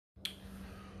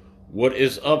What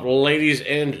is up, ladies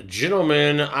and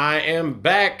gentlemen? I am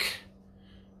back.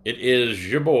 It is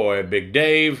your boy, Big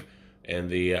Dave, and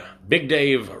the Big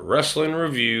Dave Wrestling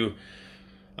Review.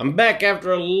 I'm back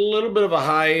after a little bit of a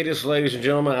hiatus, ladies and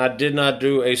gentlemen. I did not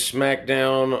do a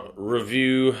SmackDown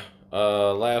review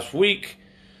last week.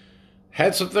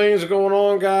 Had some things going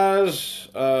on, guys.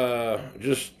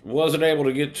 Just wasn't able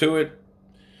to get to it.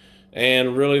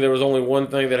 And really, there was only one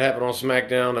thing that happened on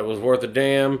SmackDown that was worth a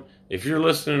damn. If you're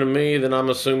listening to me, then I'm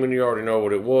assuming you already know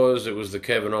what it was. It was the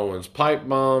Kevin Owens pipe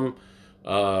bomb.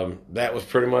 That was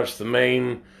pretty much the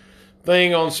main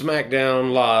thing on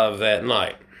SmackDown Live that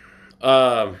night.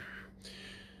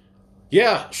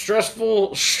 Yeah,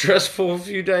 stressful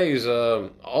few days.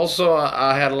 Also,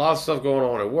 I had a lot of stuff going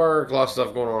on at work, a lot of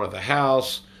stuff going on at the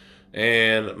house,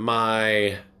 and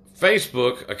my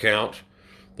Facebook account,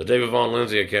 the David Von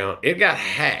Lindsay account, it got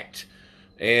hacked.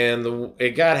 And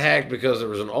it got hacked because there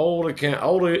was an old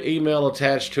email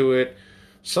attached to it.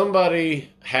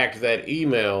 Somebody hacked that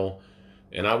email,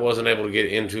 and I wasn't able to get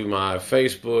into my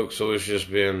Facebook, so it's just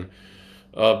been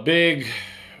a big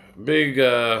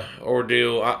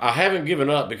ordeal. I haven't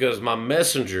given up because my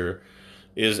Messenger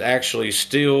is actually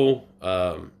still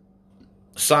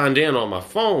signed in on my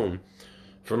phone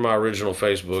from my original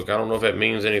Facebook. I don't know if that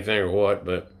means anything or what,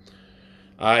 but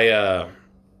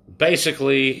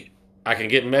I can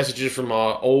get messages from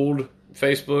my old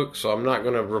Facebook, so I'm not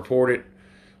going to report it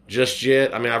just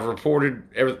yet. I mean,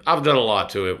 I've done a lot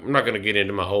to it. I'm not going to get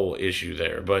into my whole issue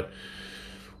there, but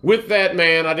with that,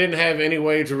 man, I didn't have any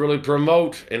way to really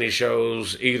promote any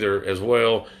shows either as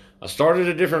well. I started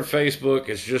a different Facebook.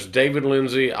 It's just David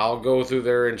Lindsay. I'll go through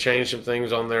there and change some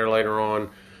things on there later on.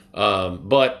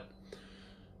 But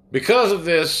because of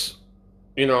this,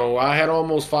 you know, I had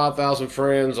almost 5,000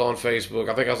 friends on Facebook.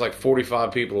 I think I was like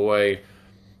 45 people away.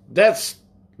 That's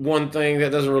one thing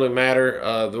that doesn't really matter.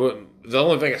 The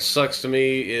only thing that sucks to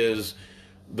me is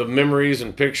the memories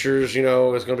and pictures. You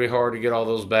know, it's going to be hard to get all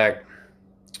those back.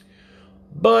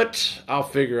 But I'll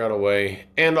figure out a way.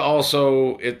 And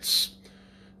also, it's,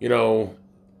 you know,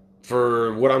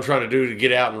 for what I'm trying to do to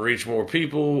get out and reach more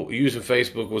people, using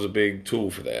Facebook was a big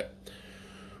tool for that.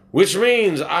 Which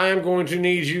means I am going to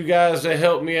need you guys to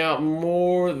help me out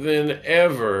more than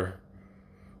ever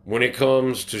when it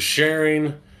comes to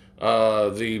sharing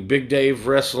the Big Dave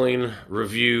Wrestling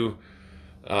Review.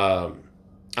 I'm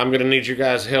going to need you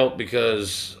guys' help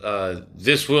because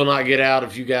this will not get out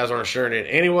if you guys aren't sharing it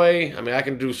anyway. I mean, I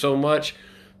can do so much,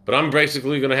 but I'm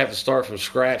basically going to have to start from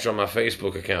scratch on my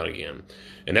Facebook account again.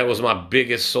 And that was my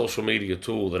biggest social media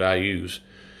tool that I use.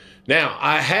 Now,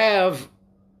 I have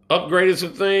upgraded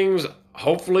some things.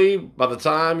 Hopefully, by the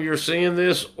time you're seeing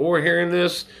this or hearing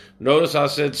this, notice I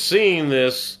said seeing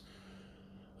this.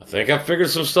 I think I figured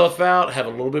some stuff out. Have a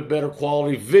little bit better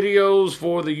quality videos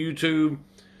for the YouTube.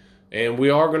 And we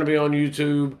are going to be on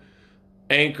YouTube,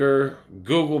 Anchor,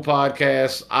 Google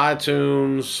Podcasts,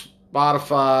 iTunes,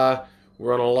 Spotify.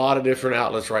 We're on a lot of different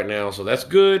outlets right now, so that's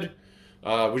good.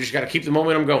 We just got to keep the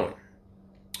momentum going.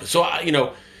 So,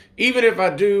 even if I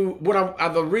do,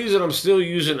 the reason I'm still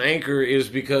using Anchor is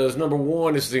because, number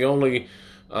one, it's the only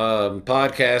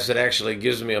podcast that actually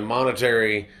gives me a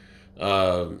monetary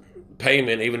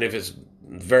payment, even if it's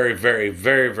very, very,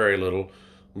 very, very little.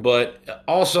 But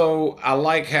also, I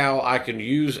like how I can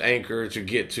use Anchor to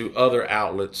get to other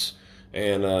outlets,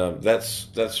 and that's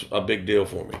a big deal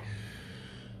for me.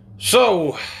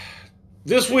 So,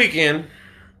 this weekend,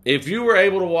 if you were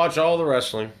able to watch all the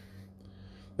wrestling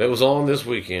that was on this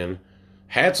weekend,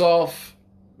 hats off,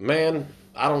 man.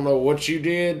 I don't know what you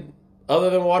did other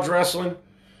than watch wrestling,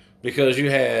 because you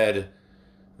had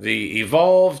the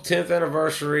Evolve 10th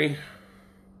anniversary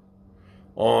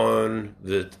on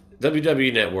the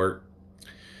WWE Network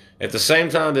at the same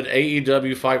time that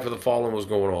AEW Fight for the Fallen was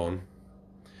going on.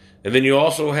 And then you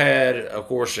also had, of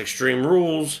course, Extreme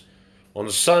Rules on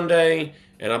the Sunday,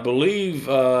 and I believe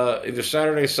either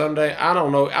Saturday, Sunday, I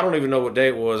don't know. I don't even know what day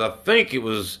it was. I think it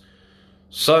was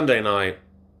Sunday night,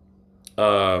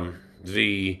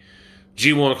 the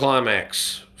G1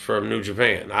 Climax from New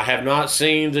Japan. I have not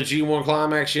seen the G1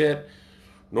 Climax yet,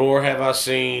 nor have I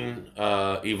seen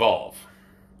Evolve.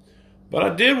 But I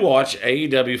did watch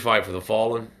AEW Fight for the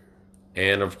Fallen,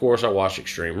 and of course I watched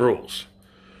Extreme Rules.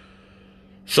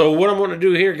 So what I'm going to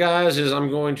do here, guys, is I'm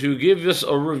going to give this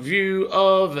a review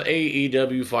of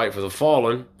AEW Fight for the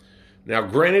Fallen. Now,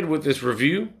 granted, with this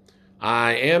review,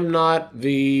 I am not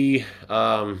the,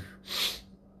 how do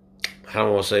I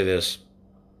want to say this?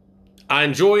 I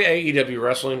enjoy AEW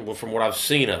wrestling from what I've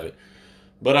seen of it,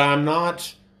 but I'm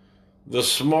not the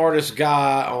smartest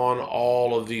guy on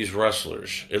all of these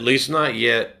wrestlers, at least not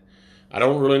yet. I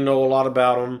don't really know a lot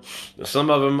about them. Some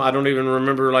of them I don't even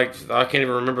remember. Like I can't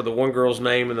even remember the one girl's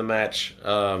name in the match.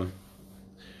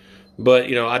 But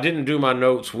I didn't do my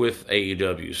notes with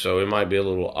AEW, so it might be a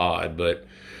little odd. But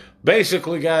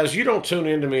basically, guys, you don't tune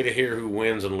in to me to hear who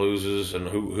wins and loses and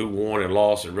who won and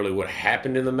lost and really what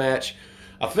happened in the match.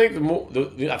 I think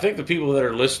the people that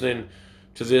are listening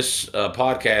to this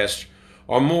podcast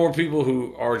are more people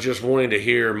who are just wanting to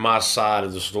hear my side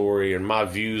of the story and my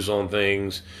views on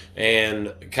things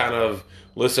and kind of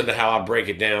listen to how I break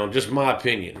it down, just my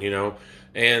opinion,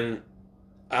 And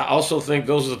I also think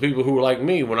those are the people who are like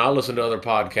me when I listen to other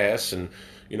podcasts and,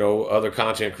 other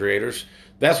content creators.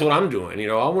 That's what I'm doing.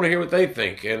 I want to hear what they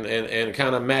think and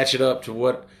kind of match it up to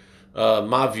what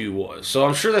my view was. So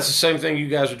I'm sure that's the same thing you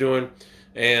guys are doing.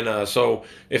 And so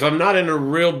if I'm not in a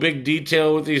real big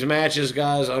detail with these matches,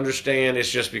 guys, understand it's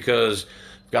just because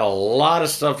I've got a lot of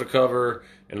stuff to cover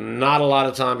and not a lot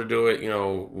of time to do it.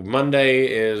 Monday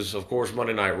is, of course,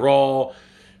 Monday Night Raw.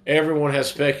 Everyone has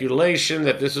speculation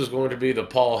that this is going to be the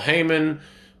Paul Heyman,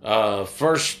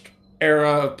 first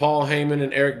era of Paul Heyman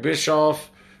and Eric Bischoff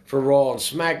for Raw and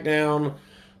SmackDown.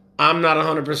 I'm not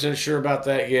 100% sure about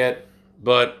that yet,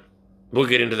 but we'll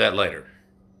get into that later.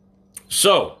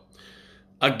 So,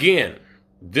 again,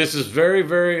 this is very,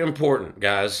 very important,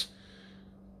 guys.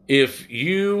 If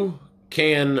you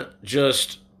can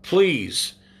just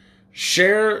please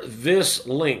share this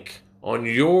link on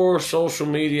your social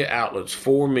media outlets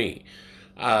for me.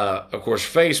 Of course,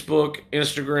 Facebook,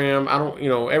 Instagram, I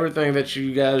don't, everything that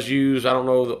you guys use. I don't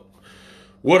know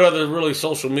what other really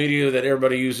social media that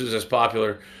everybody uses is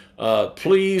popular.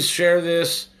 Please share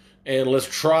this and let's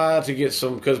try to get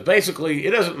some, because basically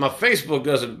my Facebook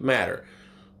doesn't matter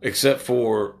except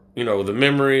for, the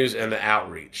memories and the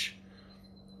outreach.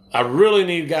 I really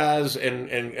need guys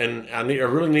and I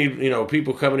really need,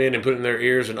 people coming in and putting their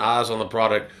ears and eyes on the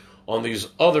product on these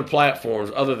other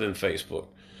platforms other than Facebook.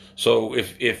 So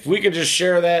if we can just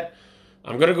share that,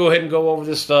 I'm going to go ahead and go over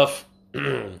this stuff.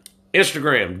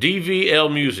 Instagram,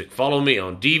 DVL Music. Follow me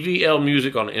on DVL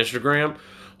Music on Instagram.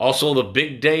 Also, the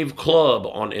Big Dave Club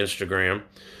on Instagram.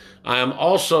 I am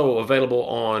also available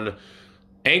on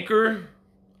Anchor,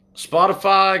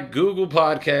 Spotify, Google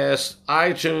Podcasts,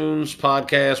 iTunes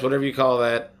Podcasts, whatever you call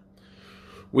that.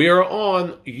 We are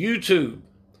on YouTube.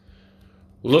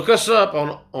 Look us up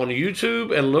on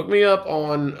YouTube and look me up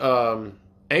on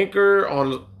Anchor,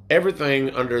 on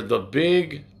everything under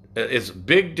it's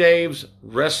Big Dave's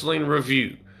Wrestling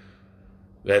Review.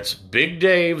 That's Big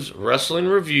Dave's Wrestling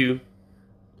Review.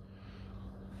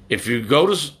 If you go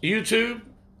to YouTube,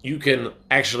 you can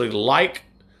actually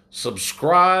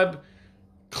subscribe,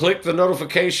 click the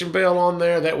notification bell on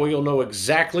there. That way you'll know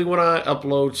exactly when I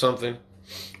upload something.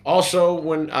 Also,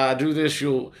 when I do this,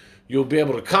 you'll be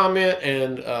able to comment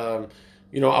and,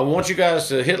 I want you guys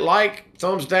to hit like,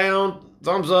 thumbs down,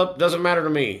 thumbs up, doesn't matter to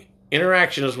me.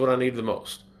 Interaction is what I need the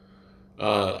most.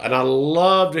 And I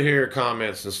love to hear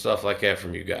comments and stuff like that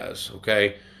from you guys,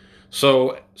 okay?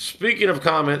 So, speaking of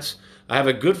comments, I have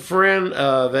a good friend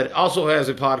that also has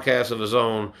a podcast of his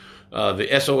own,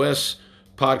 the SOS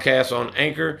podcast on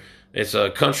Anchor. It's a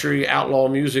country outlaw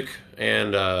music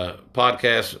and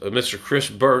podcast, Mr. Chris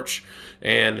Birch.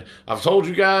 And I've told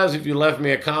you guys, if you left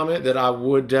me a comment, that I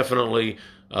would definitely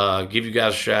give you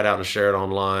guys a shout out and share it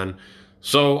online.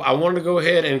 So I wanted to go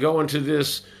ahead and go into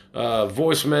this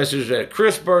voice message that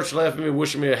Chris Birch left me,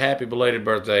 wishing me a happy belated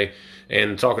birthday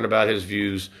and talking about his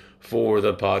views for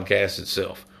the podcast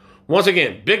itself. Once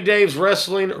again, Big Dave's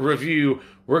Wrestling Review.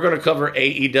 We're going to cover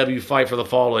AEW Fight for the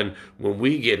Fallen when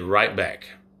we get right back.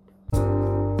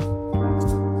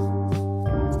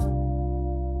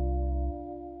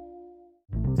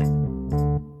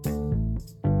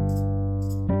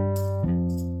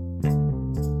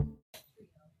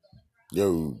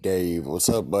 Yo, Dave, what's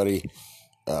up, buddy?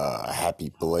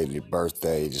 Happy belated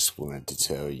birthday. Just wanted to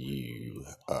tell you,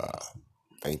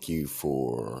 thank you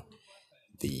for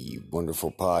the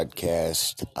wonderful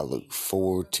podcast. I look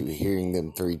forward to hearing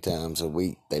them 3 times a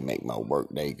week. They make my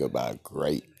workday go by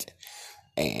great.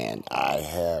 And I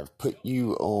have put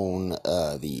you on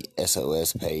the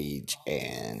SOS page,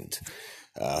 and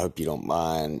I hope you don't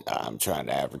mind. I'm trying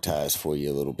to advertise for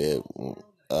you a little bit.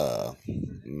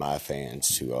 My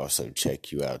fans to also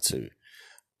check you out too.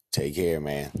 Take care,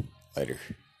 man. Later.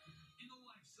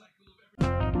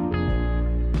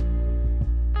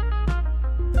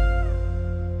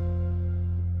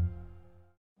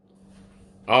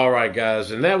 All right,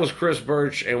 guys, and that was Chris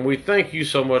Birch, and we thank you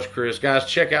so much, Chris. Guys,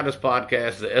 check out his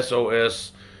podcast, the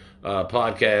SOS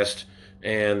podcast,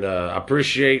 and I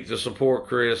appreciate the support,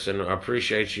 Chris, and I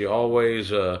appreciate you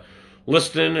always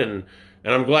listening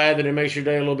And I'm glad that it makes your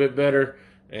day a little bit better.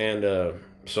 And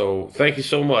so thank you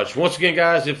so much. Once again,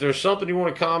 guys, if there's something you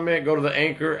want to comment, go to the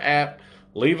Anchor app,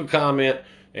 leave a comment,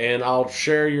 and I'll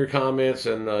share your comments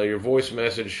and your voice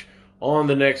message on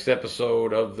the next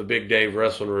episode of the Big Dave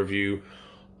Wrestling Review.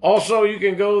 Also, you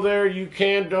can go there. You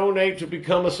can donate to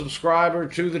become a subscriber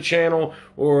to the channel,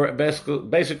 or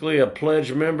basically a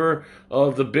pledge member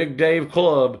of the Big Dave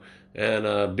Club,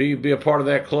 and be a part of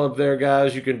that club there,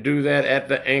 guys. You can do that at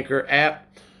the Anchor app.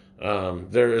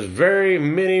 There is very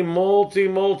many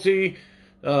multiple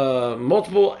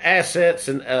assets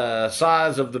and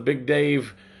sides of the Big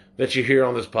Dave that you hear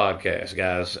on this podcast,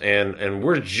 guys. And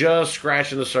we're just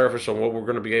scratching the surface on what we're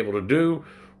going to be able to do.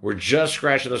 We're just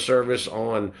scratching the surface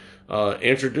on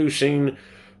introducing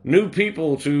new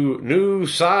people to new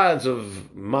sides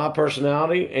of my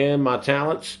personality and my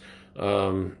talents.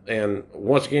 And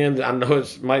once again, I know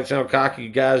it might sound cocky,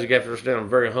 guys. You have to understand I'm a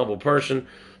very humble person,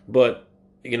 but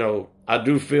I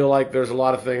do feel like there's a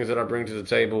lot of things that I bring to the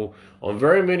table on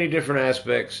very many different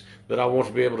aspects that I want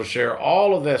to be able to share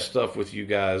all of that stuff with you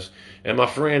guys. And my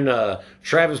friend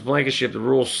Travis Blankenship, the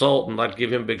Rural Sultan, I'd like to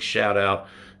give him a big shout out.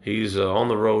 He's on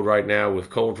the road right now with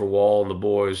Coulter Wall and the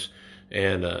boys,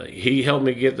 and he helped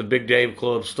me get the Big Dave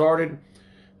Club started.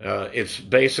 It's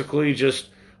basically just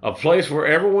a place where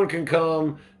everyone can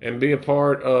come and be a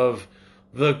part of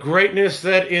the greatness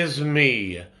that is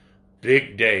me,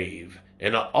 Big Dave,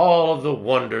 and all of the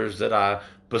wonders that I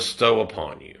bestow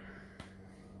upon you.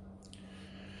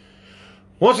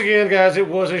 Once again, guys, it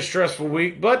was a stressful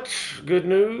week, but good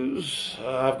news.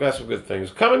 I've got some good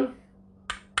things coming.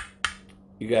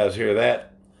 You guys hear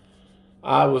that?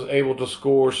 I was able to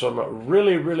score some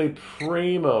really, really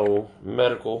primo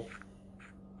medical.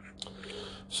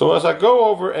 So as I go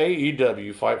over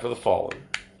AEW Fight for the Fallen,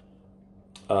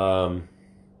 I'm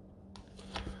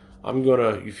going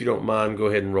to, if you don't mind, go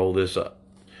ahead and roll this up.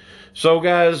 So,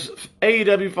 guys,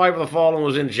 AEW Fight for the Fallen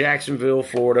was in Jacksonville,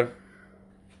 Florida.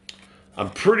 I'm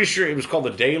pretty sure it was called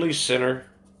the Daily Center.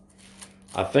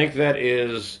 I think that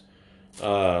is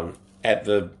at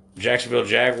the Jacksonville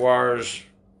Jaguars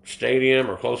Stadium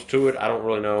or close to it. I don't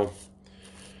really know.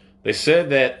 They said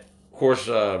that, of course,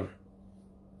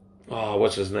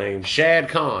 what's his name? Shad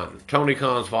Khan, Tony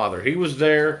Khan's father. He was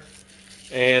there,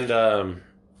 and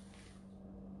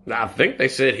I think they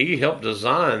said he helped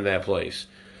design that place.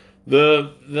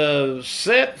 The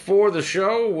set for the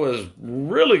show was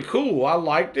really cool. I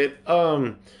liked it.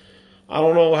 I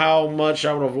don't know how much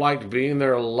I would have liked being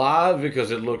there live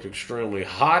because it looked extremely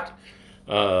hot.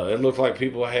 It looked like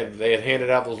people had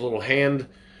handed out those little hand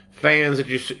fans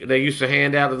that they used to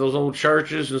hand out at those old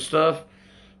churches and stuff.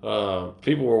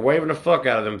 People were waving the fuck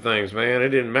out of them things, man. It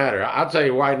didn't matter. I'll tell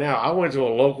you right now, I went to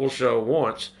a local show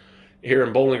once here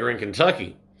in Bowling Green,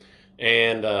 Kentucky.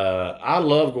 And I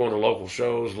love going to local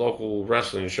shows, local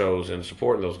wrestling shows, and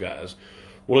supporting those guys.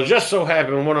 Well, it just so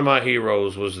happened one of my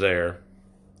heroes was there.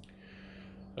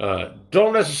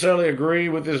 Don't necessarily agree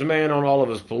with this man on all of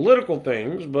his political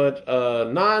things, but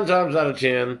 9 times out of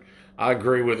 10, I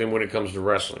agree with him when it comes to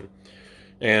wrestling.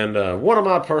 And one of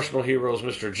my personal heroes,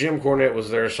 Mr. Jim Cornette, was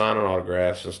there signing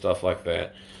autographs and stuff like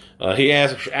that. He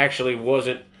actually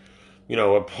wasn't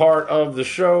a part of the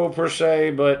show per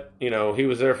se, but, he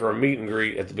was there for a meet and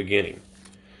greet at the beginning.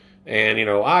 And,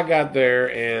 I got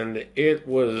there and it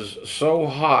was so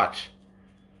hot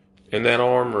in that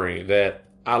armory that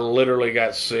I literally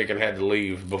got sick and had to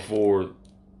leave before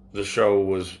the show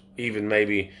was even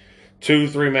maybe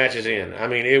 2-3 matches in. I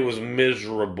mean, it was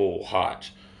miserable hot.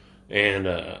 And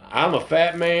I'm a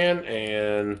fat man,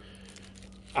 and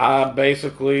I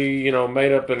basically,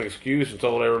 made up an excuse and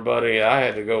told everybody I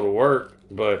had to go to work.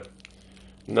 But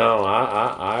no,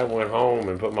 I went home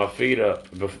and put my feet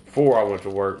up before I went to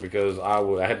work because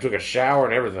I took a shower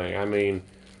and everything. I mean,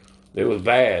 it was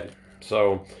bad.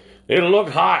 So it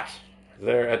looked hot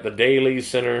there at the Daily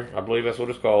Center. I believe that's what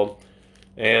it's called.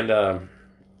 And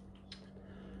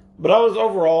but I was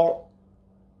overall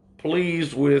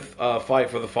pleased with Fight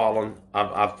for the Fallen.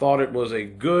 I thought it was a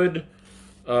good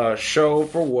show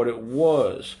for what it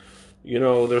was.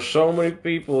 There's so many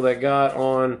people that got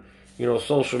on,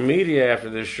 social media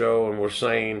after this show and were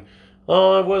saying,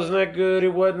 oh, it wasn't that good.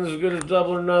 It wasn't as good as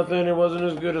Double or Nothing. It wasn't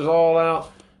as good as All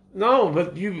Out. No,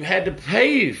 but you had to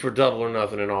pay for Double or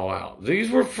Nothing and All Out.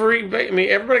 These were free. I mean,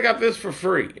 everybody got this for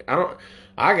free.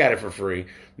 I got it for free.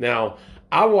 Now,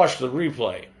 I watched the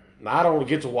replay. I don't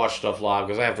get to watch stuff live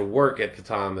because I have to work at the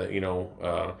time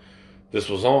that this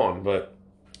was on. But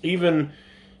even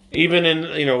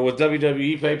in with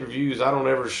WWE pay-per-views, I don't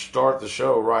ever start the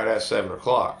show right at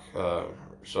 7:00.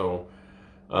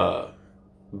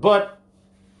 But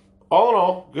all in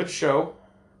all, good show.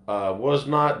 Was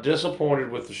not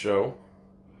disappointed with the show.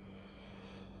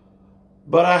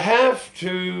 But I have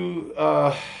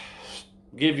to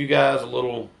give you guys a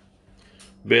little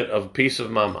bit of peace of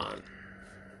my mind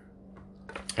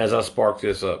as I spark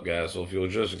this up, guys. So if you'll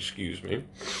just excuse me.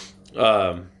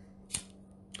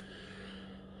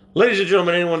 Ladies and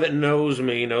gentlemen, anyone that knows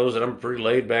me knows that I'm a pretty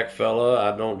laid-back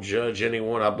fella. I don't judge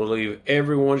anyone. I believe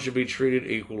everyone should be treated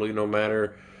equally, no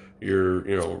matter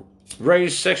your,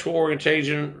 race, sexual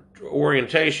orientation,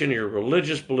 your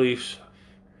religious beliefs.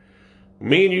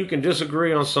 Me and you can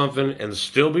disagree on something and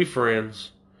still be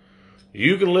friends.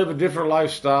 You can live a different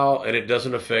lifestyle and it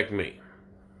doesn't affect me.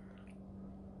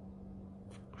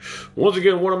 Once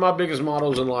again, one of my biggest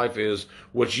mottos in life is,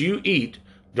 what you eat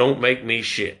don't make me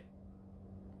shit.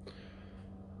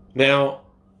 Now,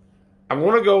 I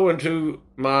want to go into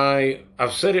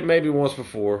I've said it maybe once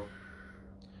before.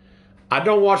 I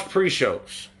don't watch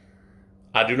pre-shows.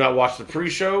 I do not watch the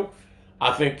pre-show.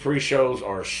 I think pre-shows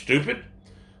are stupid.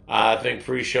 I think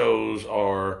pre-shows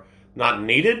are not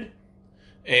needed.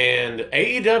 And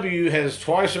AEW has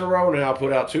twice in a row now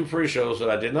put out 2 pre-shows that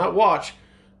I did not watch,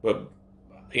 but,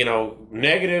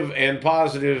 negative and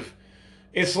positive.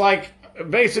 It's like,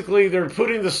 basically, they're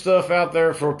putting the stuff out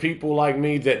there for people like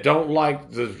me that don't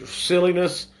like the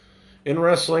silliness in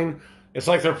wrestling. It's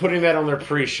like they're putting that on their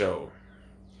pre-show.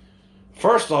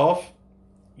 First off,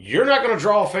 you're not going to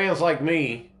draw fans like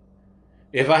me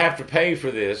if I have to pay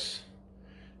for this.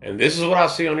 And this is what I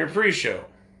see on your pre-show.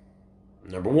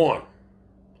 Number 1.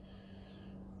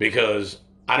 Because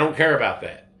I don't care about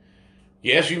that.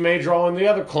 Yes, you may draw in the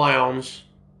other clowns.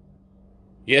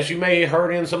 Yes, you may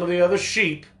herd in some of the other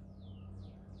sheep.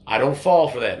 I don't fall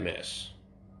for that mess.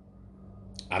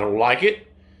 I don't like it.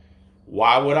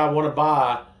 Why would I want to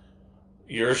buy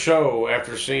your show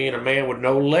after seeing a man with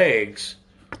no legs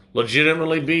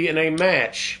legitimately be in a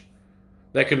match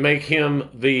that could make him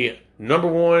the number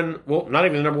one, well, not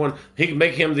even the number one, he could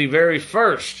make him the very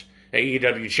first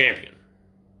AEW champion?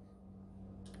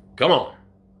 Come on.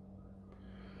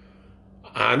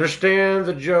 I understand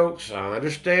the jokes. I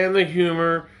understand the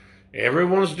humor.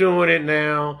 Everyone's doing it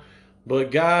now.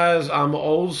 But guys, I'm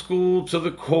old school to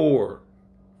the core.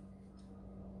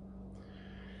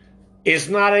 It's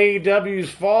not AEW's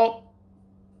fault.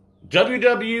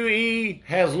 WWE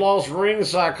has lost ring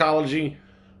psychology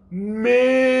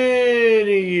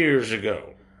many years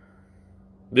ago.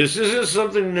 This isn't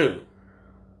something new.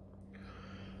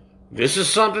 This is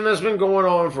something that's been going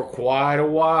on for quite a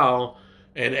while.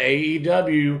 And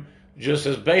AEW just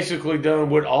has basically done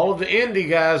what all of the indie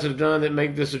guys have done that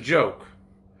make this a joke.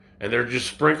 And they're just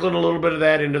sprinkling a little bit of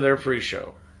that into their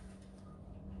pre-show.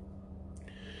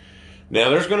 Now,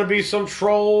 there's going to be some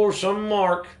troll or some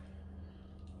mark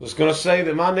that's going to say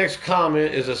that my next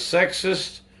comment is a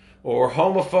sexist or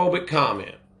homophobic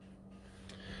comment.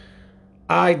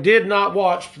 I did not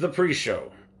watch the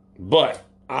pre-show, but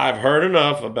I've heard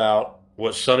enough about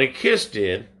what Sonny Kiss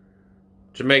did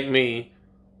to make me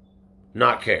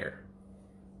not care.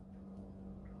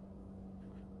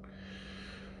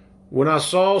 When I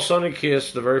saw Sonny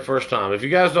Kiss the very first time, if you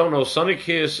guys don't know, Sonny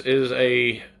Kiss is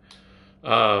I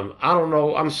don't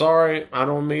know, I'm sorry, I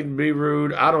don't mean to be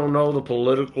rude, I don't know the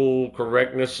political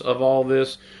correctness of all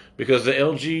this, because the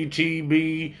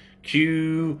LGBTQ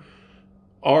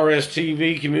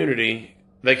RSTV community,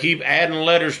 they keep adding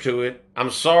letters to it. I'm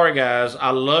sorry, guys, I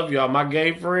love y'all, my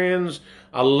gay friends,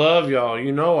 I love y'all,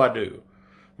 you know I do.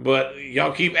 But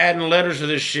y'all keep adding letters to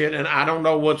this shit, and I don't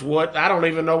know what's what. I don't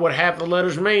even know what half the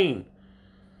letters mean.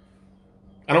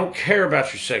 I don't care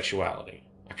about your sexuality.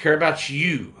 I care about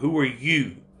you. Who are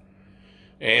you?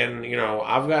 And,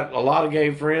 I've got a lot of gay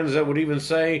friends that would even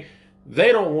say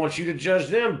they don't want you to judge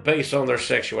them based on their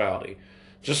sexuality.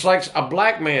 Just like a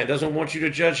black man doesn't want you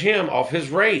to judge him off his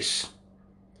race.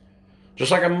 Just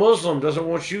like a Muslim doesn't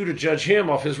want you to judge him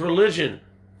off his religion.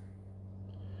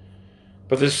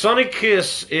 But this Sonny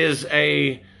Kiss is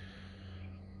a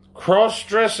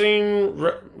cross-dressing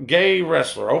gay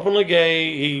wrestler, openly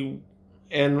gay.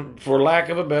 And for lack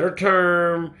of a better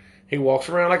term, he walks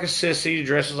around like a sissy,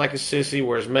 dresses like a sissy,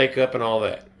 wears makeup and all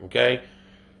that. Okay,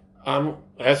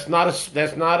 that's not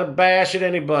a bash at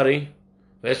anybody.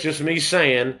 That's just me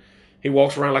saying he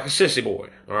walks around like a sissy boy.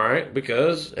 All right,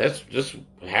 because that's just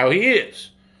how he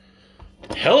is.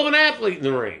 Hell of an athlete in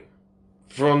the ring.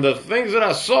 From the things that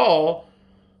I saw,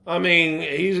 I mean,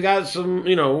 he's got some,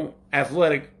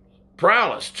 athletic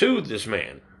prowess to this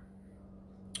man.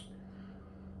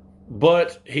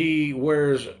 But he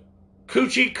wears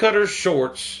coochie cutter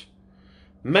shorts,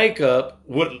 makeup,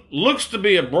 what looks to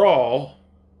be a brawl,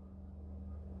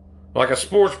 like a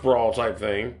sports brawl type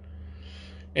thing.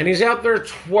 And he's out there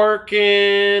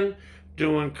twerking,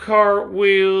 doing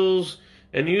cartwheels,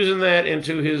 and using that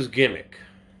into his gimmick.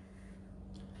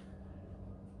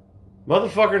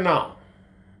 Motherfucker, no.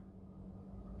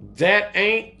 That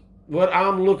ain't what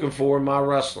I'm looking for in my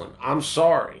wrestling. I'm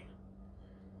sorry.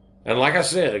 And like I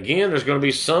said, again, there's going to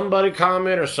be somebody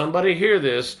comment or somebody hear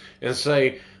this and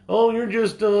say, oh, you're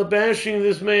just bashing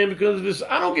this man because of this.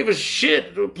 I don't give a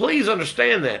shit. Please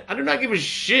understand that. I do not give a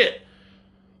shit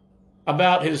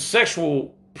about his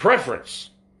sexual preference.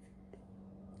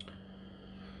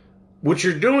 What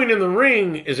you're doing in the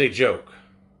ring is a joke.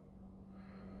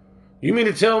 You mean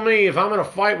to tell me if I'm in a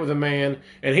fight with a man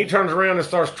and he turns around and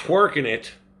starts twerking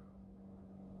it,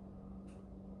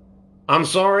 I'm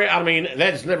sorry, I mean,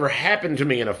 that's never happened to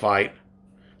me in a fight.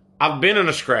 I've been in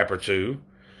a scrap or two.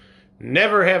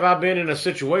 Never have I been in a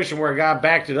situation where a guy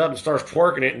backed it up and starts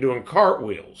twerking it and doing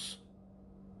cartwheels.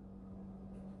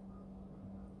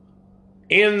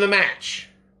 In the match,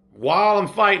 while I'm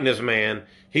fighting this man,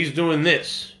 he's doing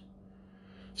this.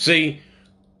 See,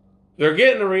 they're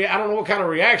getting I don't know what kind of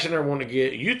reaction they're wanting to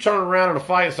get. You turn around in a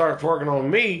fight and start twerking on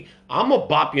me, I'm going to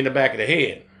bop you in the back of the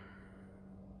head.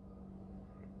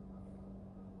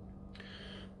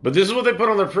 But this is what they put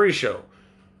on their pre-show.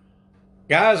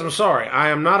 Guys, I'm sorry. I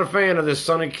am not a fan of this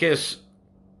Sonny Kiss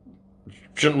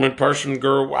gentleman, person,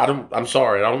 girl. I'm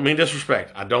sorry. I don't mean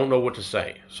disrespect. I don't know what to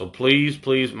say. So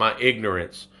please, my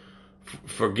ignorance.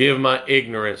 Forgive my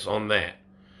ignorance on that.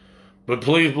 But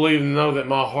please believe and know that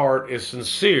my heart is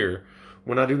sincere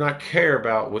when I do not care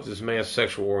about what this man's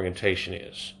sexual orientation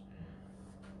is.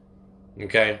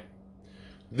 Okay?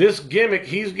 This gimmick,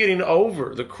 he's getting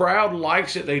over. The crowd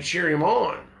likes it. They cheer him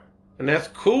on. And that's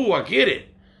cool. I get it.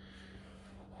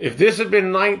 If this had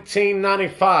been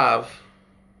 1995,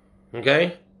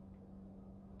 okay,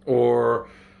 or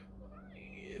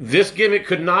this gimmick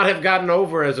could not have gotten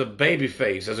over as a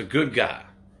babyface, as a good guy.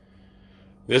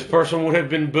 This person would have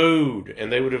been booed,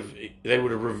 and they would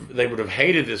have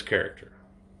hated this character.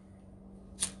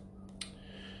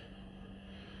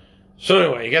 So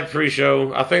anyway, you got the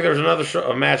pre-show. I think there's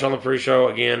a match on the pre-show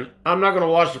again. I'm not going to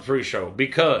watch the pre-show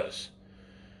because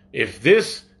if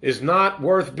this is not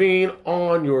worth being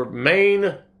on your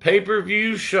main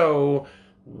pay-per-view show,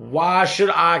 why should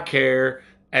I care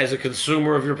as a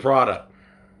consumer of your product?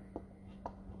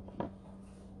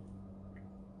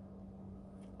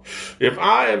 If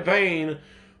I am paying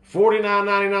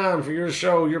 $49.99 for your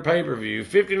show, your pay-per-view,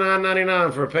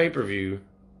 $59.99 for a pay-per-view,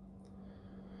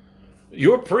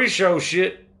 your pre-show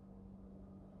shit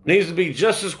needs to be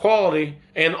just as quality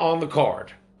and on the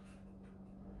card.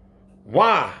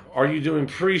 Why are you doing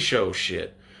pre-show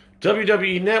shit?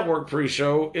 WWE Network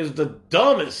pre-show is the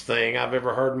dumbest thing I've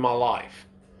ever heard in my life.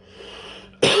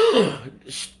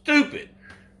 Stupid.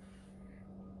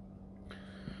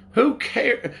 Who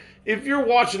cares? If you're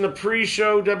watching the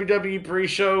pre-show, WWE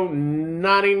pre-show,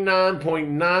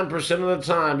 99.9% of the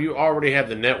time, you already have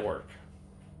the network.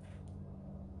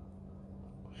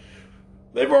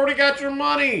 They've already got your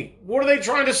money. What are they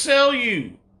trying to sell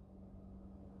you?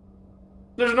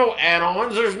 There's no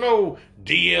add-ons. There's no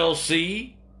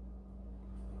DLC.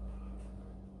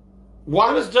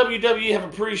 Why does WWE have a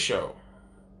pre-show?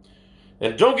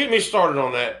 And don't get me started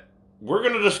on that. We're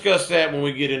going to discuss that when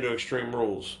we get into Extreme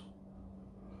Rules.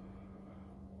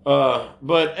 But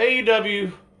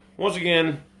AEW, once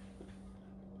again,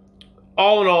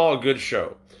 all in all, a good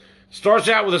show. Starts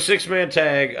out with a six-man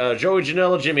tag. Joey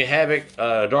Janela, Jimmy Havoc,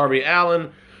 Darby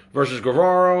Allin versus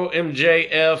Guevara,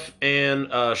 MJF,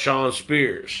 and Shawn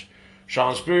Spears.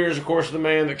 Shawn Spears, of course, the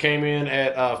man that came in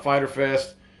at Fyter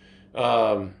Fest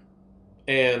and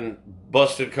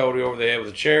busted Cody over the head with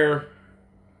a chair.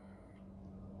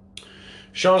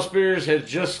 Shawn Spears had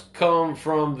just come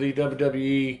from the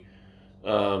WWE.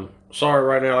 Sorry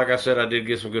right now, like I said, I did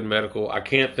get some good medical. I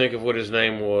can't think of what his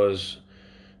name was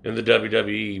in the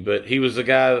WWE, but he was the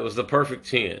guy that was the perfect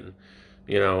 10.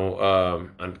 You know,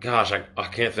 and gosh, I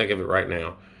can't think of it right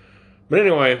now. But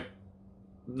anyway,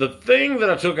 the thing that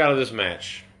I took out of this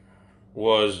match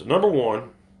was, number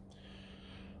one,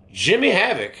 Jimmy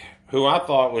Havoc, who I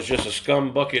thought was just a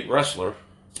scumbucket wrestler,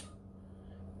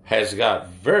 has got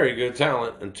very good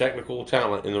talent and technical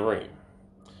talent in the ring.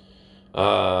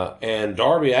 And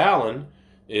Darby Allin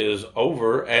is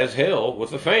over as hell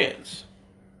with the fans.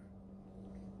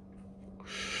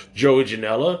 Joey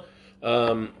Janela,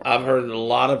 I've heard a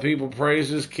lot of people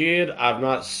praise this kid. I've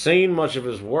not seen much of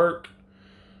his work.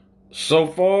 So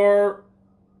far,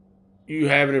 you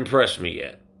haven't impressed me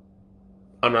yet.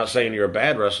 I'm not saying you're a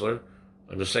bad wrestler.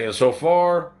 I'm just saying so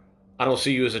far, I don't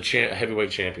see you as a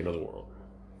heavyweight champion of the world.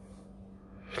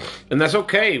 And that's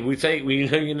okay.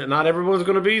 Not everyone's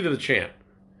going to be the champ.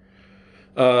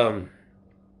 MJF,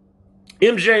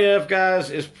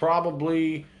 guys, is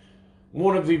probably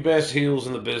one of the best heels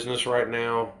in the business right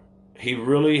now. He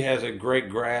really has a great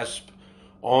grasp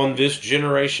on this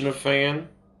generation of fan.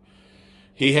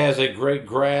 He has a great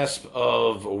grasp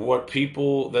of what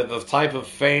people, that the type of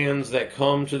fans that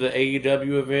come to the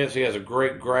AEW events. He has a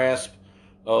great grasp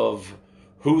of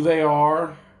who they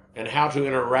are and how to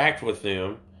interact with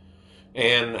them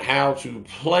and how to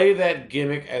play that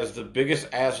gimmick as the biggest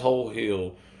asshole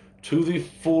heel to the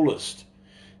fullest.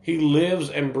 He lives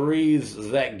and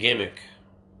breathes that gimmick.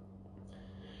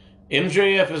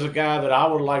 MJF is a guy that I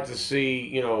would like to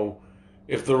see,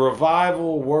 if the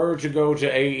Revival were to go to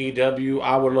AEW,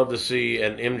 I would love to see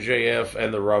an MJF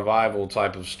and the Revival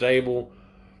type of stable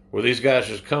where these guys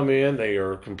just come in, they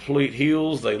are complete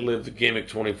heels, they live the gimmick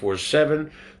 24/7,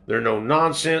 they're no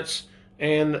nonsense,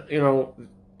 and,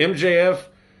 MJF,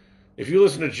 if you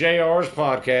listen to JR's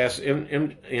podcast,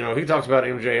 he talks about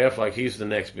MJF like he's the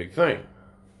next big thing.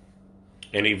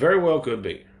 And he very well could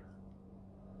be.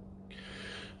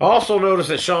 I also noticed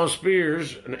that Shawn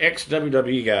Spears, an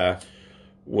ex-WWE guy,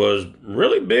 was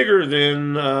really bigger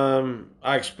than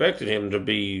I expected him to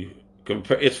be.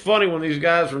 It's funny when these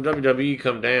guys from WWE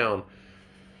come down,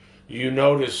 you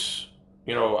notice,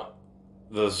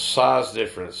 the size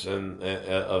difference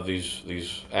of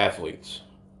these athletes.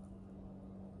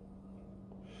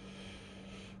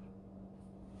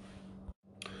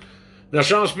 Now,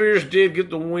 Shawn Spears did get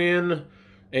the win,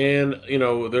 and,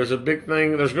 there's a big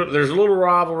thing. There's a little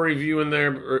rivalry brewing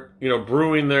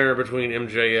there between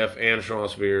MJF and Shawn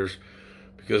Spears,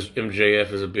 because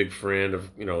MJF is a big friend of,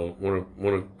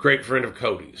 a great friend of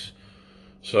Cody's.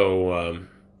 So,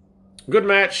 good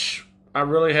match. I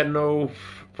really had no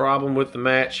problem with the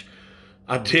match.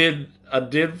 I did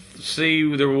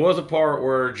see there was a part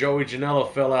where Joey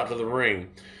Janela fell out to the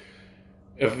ring.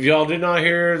 If y'all did not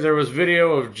hear, there was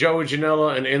video of Joey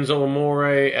Janela and Enzo Amore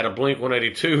at a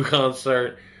Blink-182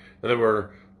 concert. And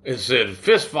it said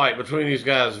fist fight between these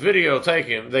guys. Video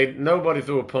taken. Nobody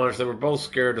threw a punch. They were both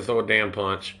scared to throw a damn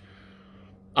punch.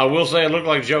 I will say it looked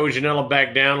like Joey Janela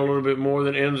backed down a little bit more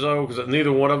than Enzo, because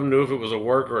neither one of them knew if it was a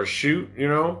work or a shoot,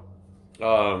 And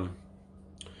on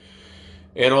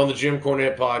the Jim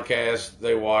Cornette podcast,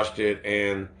 they watched it,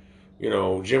 and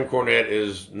Jim Cornette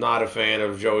is not a fan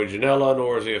of Joey Janela,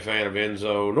 nor is he a fan of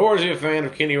Enzo, nor is he a fan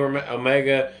of Kenny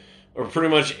Omega, or pretty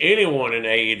much anyone in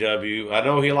AEW. I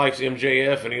know he likes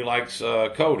MJF and he likes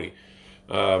Cody,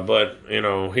 but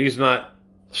he's not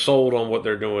sold on what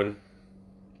they're doing.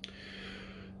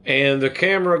 And the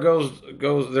camera goes.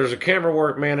 There's a camera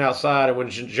work man outside, and when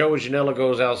Joey Janela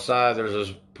goes outside, there's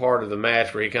this part of the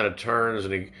match where he kind of turns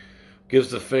and he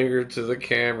gives the finger to the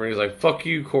camera. He's like, "Fuck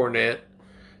you, Cornette."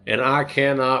 And I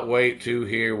cannot wait to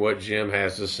hear what Jim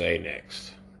has to say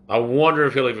next. I wonder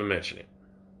if he'll even mention it.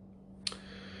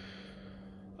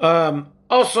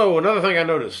 Also, another thing I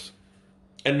noticed,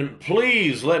 and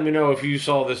please let me know if you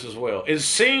saw this as well. It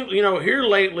seemed, here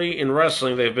lately in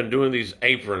wrestling, they've been doing these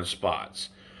apron spots.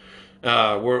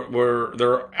 Where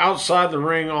they're outside the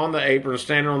ring on the apron,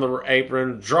 standing on the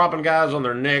apron, dropping guys on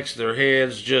their necks, their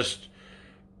heads, just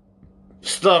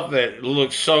stuff that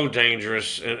looks so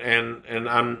dangerous, and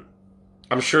I'm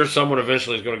sure someone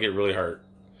eventually is going to get really hurt.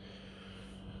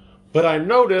 But I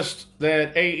noticed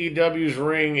that AEW's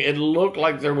ring, it looked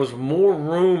like there was more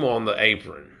room on the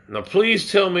apron. Now,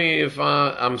 please tell me if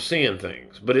I'm seeing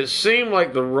things, but it seemed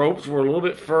like the ropes were a little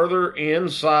bit further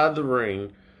inside the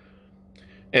ring,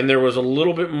 and there was a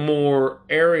little bit more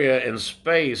area and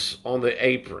space on the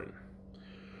apron,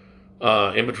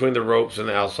 in between the ropes and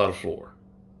the outside floor.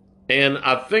 And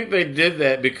I think they did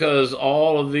that because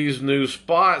all of these new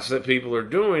spots that people are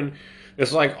doing,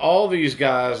 it's like all these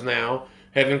guys now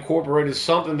have incorporated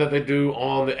something that they do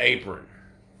on the apron.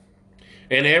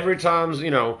 And every time,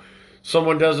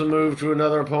 someone does a move to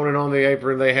another opponent on the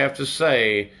apron, they have to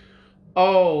say,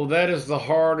 "Oh, that is the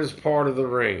hardest part of the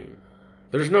ring.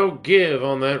 There's no give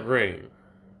on that ring."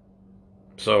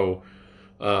 So,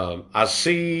 I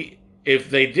see if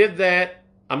they did that,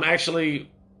 I'm actually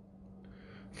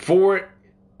for it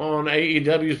on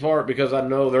AEW's part, because I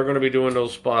know they're going to be doing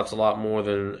those spots a lot more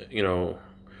than,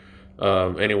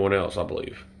 anyone else, I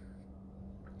believe.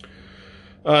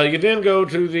 You then go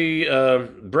to the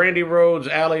Brandy Rhodes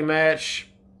alley match.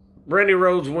 Brandy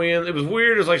Rhodes wins. It was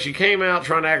weird. It's like she came out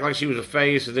trying to act like she was a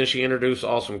face, and then she introduced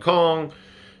Awesome Kong,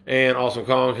 and Awesome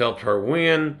Kong helped her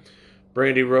win.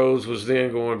 Brandy Rhodes was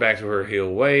then going back to her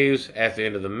heel ways at the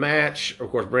end of the match.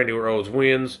 Of course, Brandy Rhodes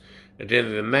wins. At the end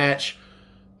of the match,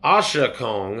 Asha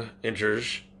Kong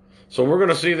enters. So we're going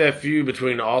to see that feud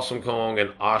between Awesome Kong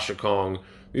and Asha Kong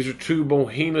These are two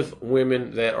behemoth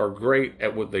women that are great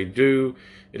at what they do.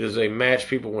 It is a match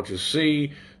people want to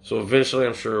see. So eventually,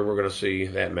 I'm sure we're going to see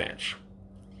that match.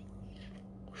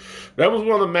 That was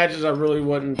one of the matches I really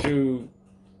wasn't too,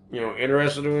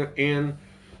 interested in.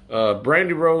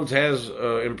 Brandy Rhodes has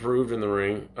improved in the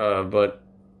ring, but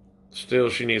still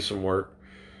she needs some work.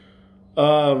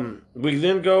 We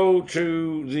then go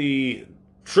to the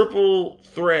triple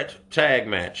threat tag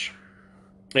match.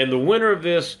 And the winner of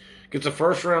this gets a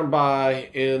first round bye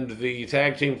in the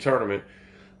tag team tournament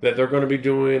that they're going to be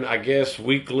doing, I guess,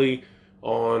 weekly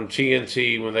on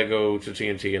TNT when they go to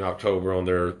TNT in October on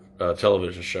their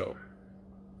television show.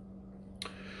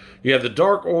 You have the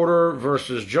Dark Order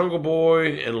versus Jungle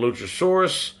Boy and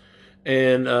Luchasaurus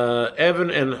and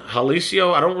Evan and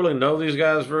Jalisco. I don't really know these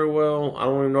guys very well. I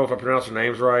don't even know if I pronounced their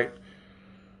names right.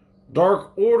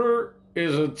 Dark Order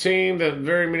is a team that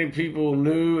very many people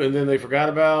knew and then they forgot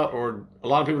about, or a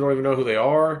lot of people don't even know who they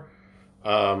are.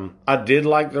 I did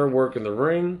like their work in the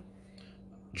ring.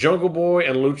 Jungle Boy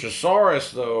and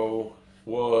Luchasaurus, though,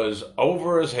 was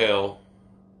over as hell.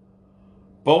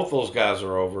 Both those guys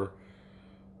are over.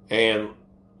 And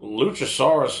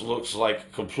Luchasaurus looks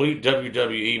like complete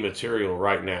WWE material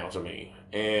right now to me.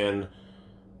 And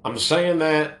I'm saying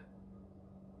that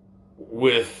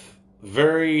with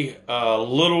very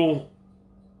little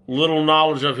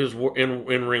knowledge of his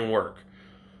in-ring work.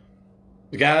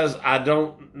 Guys, I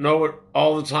don't know it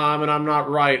all the time, and I'm not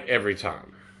right every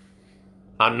time.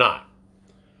 I'm not.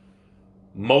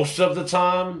 Most of the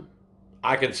time,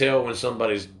 I can tell when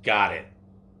somebody's got it.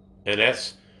 And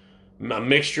that's a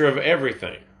mixture of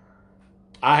everything.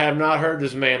 I have not heard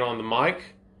this man on the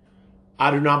mic. I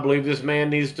do not believe this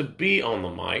man needs to be on the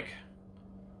mic.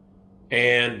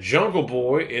 And Jungle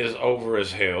Boy is over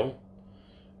as hell.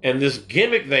 And this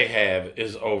gimmick they have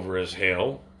is over as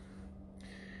hell.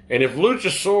 And if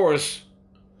Luchasaurus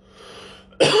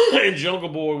and Jungle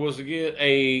Boy was to get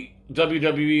a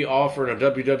WWE offer and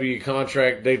a WWE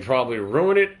contract, they'd probably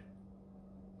ruin it.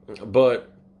 But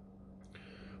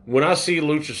when I see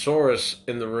Luchasaurus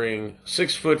in the ring,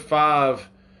 6'5",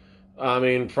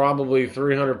 probably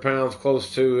 300 pounds,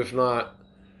 close to, if not,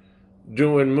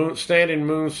 doing standing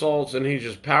moonsaults, and he's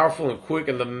just powerful and quick,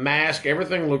 and the mask,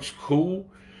 everything looks cool.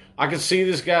 I could see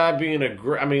this guy being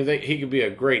he could be a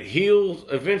great heel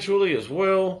eventually as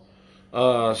well.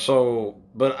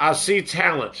 But I see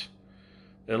talent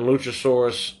in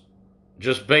Luchasaurus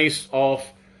just based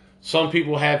off, some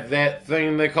people have that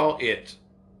thing they call it,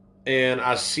 and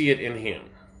I see it in him.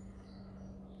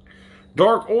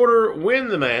 Dark Order win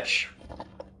the match.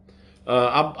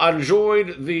 I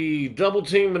enjoyed the double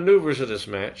team maneuvers of this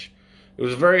match. It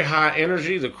was very high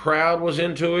energy. The crowd was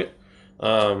into it.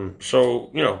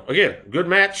 Again, good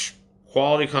match,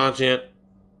 quality content.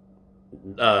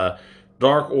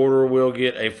 Dark Order will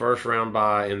get a first round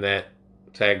bye in that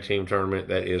tag team tournament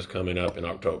that is coming up in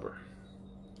October.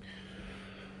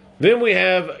 Then we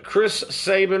have Chris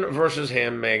Sabin versus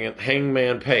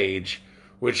Hangman Page,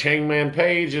 which Hangman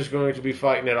Page is going to be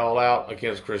fighting it all out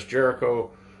against Chris Jericho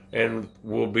and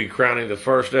will be crowning the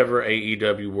first ever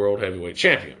AEW World Heavyweight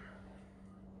Champion.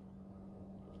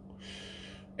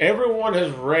 Everyone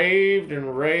has raved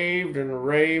and raved and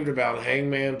raved about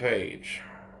Hangman Page.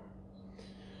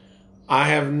 I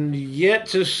have yet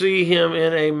to see him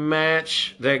in a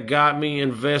match that got me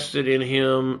invested in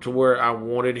him to where I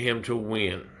wanted him to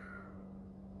win.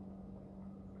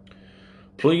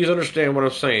 Please understand what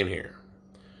I'm saying here.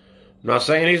 I'm not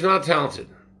saying he's not talented.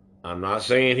 I'm not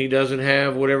saying he doesn't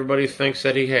have what everybody thinks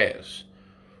that he has.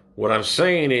 What I'm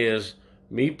saying is,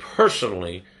 me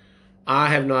personally, I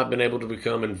have not been able to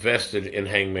become invested in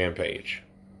Hangman Page.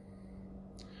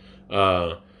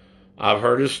 I've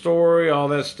heard his story, all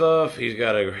that stuff. He's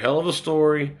got a hell of a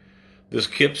story. This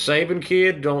Kip Sabian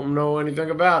kid, don't know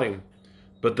anything about him.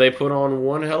 But they put on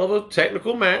one hell of a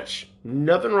technical match.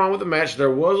 Nothing wrong with the match. There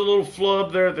was a little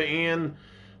flub there at the end.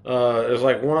 It was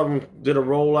like one of them did a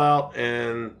rollout,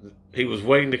 and he was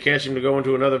waiting to catch him to go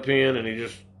into another pin, and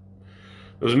it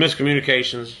was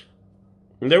miscommunications.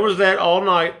 And there was that all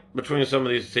night between some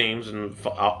of these teams and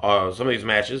some of these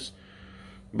matches.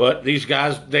 But these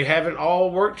guys, they haven't all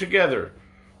worked together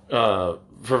for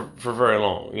very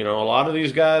long. A lot of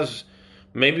these guys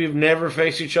maybe have never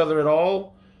faced each other at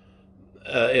all.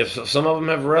 If some of them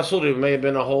have wrestled, it may have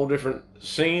been a whole different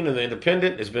scene in the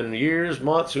independent. It's been years,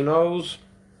 months, who knows.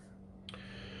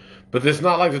 But it's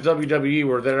not like the WWE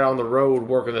where they're on the road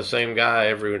working the same guy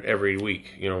every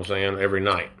week. You know what I'm saying? Every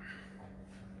night.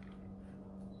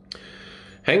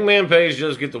 Hangman Page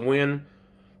does get the win.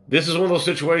 This is one of those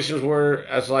situations where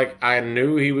it's like I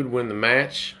knew he would win the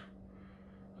match.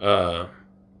 But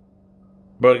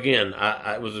But again,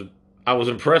 I was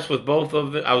impressed with both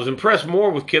of them. I was impressed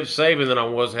more with Kip Sabian than I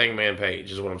was Hangman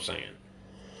Page, is what I'm saying.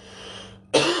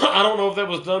 I don't know if that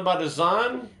was done by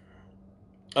design,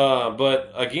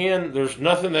 but again, there's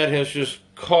nothing that has just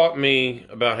caught me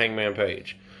about Hangman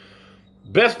Page.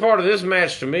 Best part of this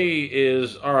match to me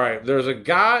is, all right, there's a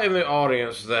guy in the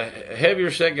audience, the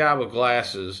heavier set guy with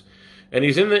glasses, and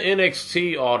he's in the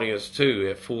NXT audience too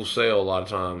at Full Sail a lot of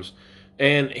times.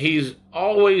 And he's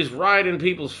always right in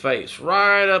people's face,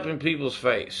 right up in people's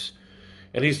face.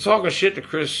 And he's talking shit to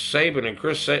Chris Sabin and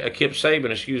Kip Sabian,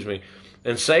 excuse me.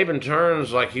 And Sabin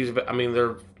turns like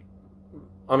they're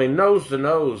nose to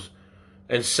nose.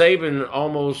 And Sabin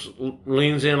almost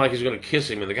leans in like he's going to kiss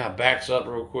him. And the guy backs up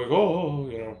real quick. Oh,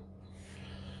 you know.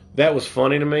 That was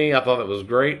funny to me. I thought that was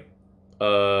great.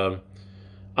 I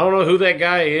don't know who that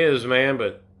guy is, man,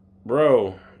 but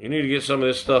bro, you need to get some of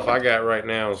this stuff I got right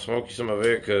now and smoke you some of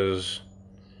it, because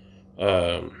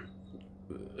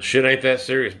shit ain't that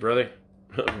serious, brother.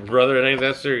 Brother, it ain't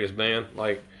that serious, man.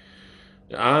 Like,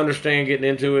 I understand getting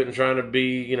into it and trying to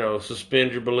be,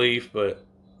 suspend your belief, but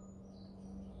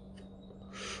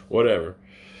whatever.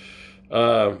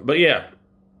 But yeah,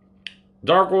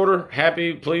 Dark Order,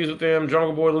 happy, pleased with them.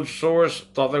 Jungle Boy, Luchasaurus,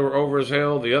 thought they were over as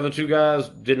hell. The other two guys,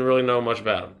 didn't really know much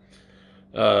about them.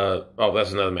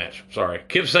 That's another match. Sorry.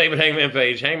 Kip Sabian, Hangman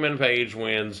Page. Hangman Page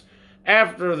wins.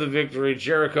 After the victory,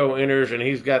 Jericho enters, and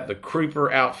he's got the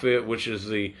Creeper outfit, which is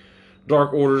the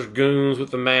Dark Order's goons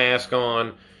with the mask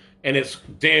on. And it's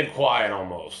dead quiet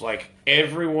almost. Like,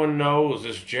 everyone knows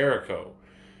it's Jericho.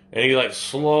 And he,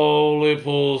 slowly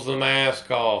pulls the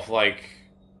mask off. Like,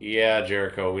 yeah,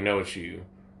 Jericho, we know it's you.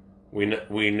 We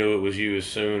knew it was you as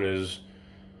soon as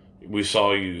we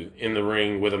saw you in the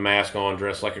ring with a mask on,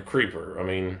 dressed like a creeper. I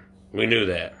mean, we knew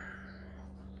that.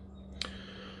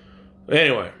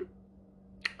 Anyway,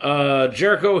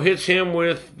 Jericho hits him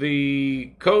with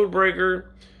the code breaker.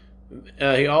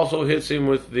 He also hits him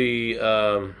with the,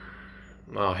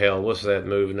 what's that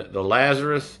move? The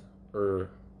Lazarus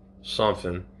or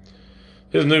something.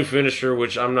 His new finisher,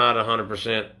 which I'm not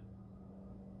 100%.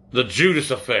 The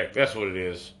Judas effect. That's what it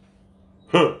is.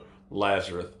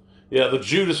 Lazarus. Yeah, the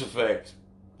Judas effect.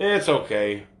 It's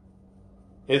okay.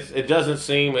 It doesn't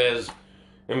seem as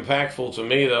impactful to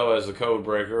me, though, as the Code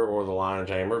Breaker or the Lion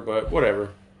Tamer, but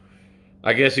whatever.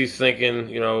 I guess he's thinking,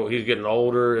 he's getting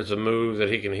older. It's a move that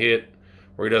he can hit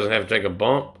where he doesn't have to take a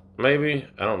bump, maybe.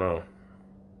 I don't know.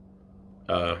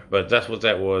 But that's what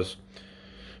that was.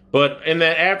 But in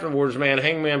that afterwards, man,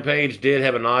 Hangman Page did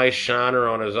have a nice shiner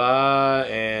on his eye,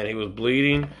 and he was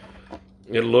bleeding.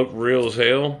 It looked real as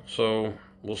hell, so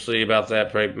we'll see about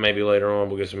that maybe later on.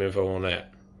 We'll get some info on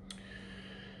that.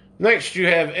 Next, you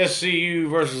have SCU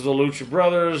versus the Lucha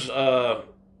Brothers.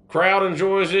 Crowd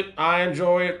enjoys it. I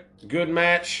enjoy it. Good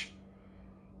match.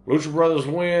 Lucha Brothers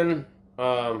win.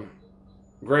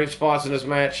 Great spots in this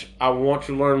match. I want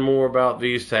to learn more about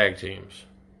these tag teams.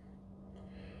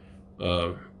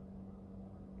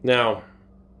 Now,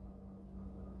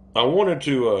 I wanted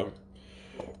to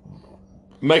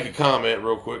make a comment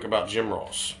real quick about Jim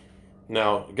Ross.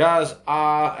 Now, guys,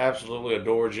 I absolutely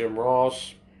adore Jim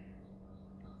Ross.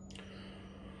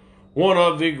 One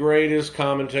of the greatest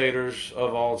commentators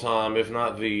of all time, if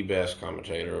not the best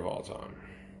commentator of all time.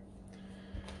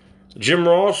 Jim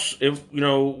Ross,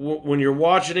 when you're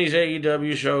watching these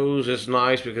AEW shows, it's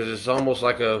nice because it's almost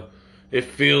like it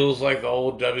feels like the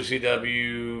old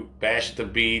WCW Bash at the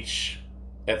Beach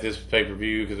at this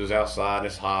pay-per-view because it's outside and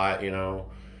it's hot,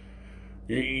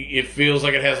 It feels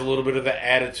like it has a little bit of the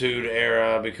Attitude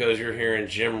Era because you're hearing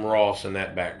Jim Ross in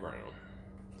that background.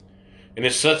 And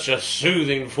it's such a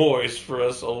soothing voice for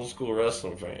us old school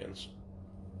wrestling fans.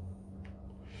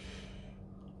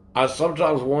 I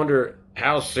sometimes wonder,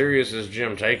 how serious is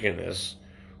Jim taking this?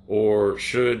 Or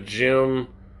should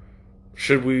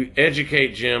we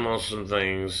educate Jim on some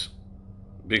things?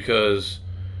 Because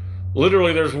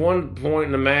literally there's one point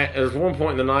in the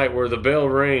night where the bell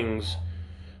rings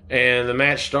and the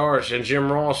match starts, and Jim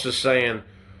Ross is saying,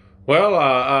 well,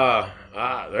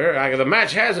 the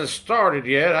match hasn't started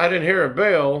yet. I didn't hear a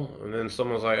bell. And then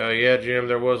someone's like, oh, yeah, Jim,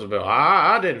 there was a bell.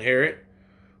 I didn't hear it.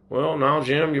 Well, no,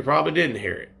 Jim, you probably didn't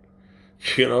hear it.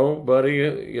 Buddy,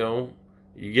 you're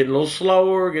getting a little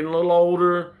slower, getting a little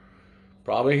older.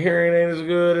 Probably hearing ain't as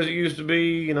good as it used to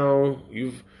be.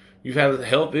 You've had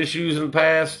health issues in the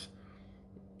past.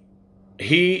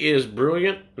 He is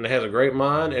brilliant and has a great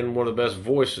mind and one of the best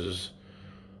voices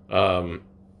in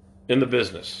the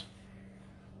business.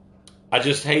 I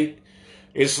just hate.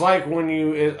 It's like when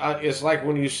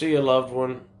you see a loved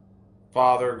one,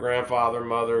 father, grandfather,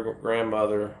 mother,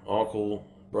 grandmother, uncle,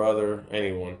 brother,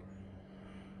 anyone.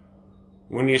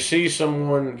 when you see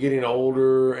someone getting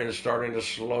older and starting to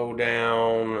slow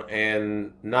down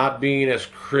and not being as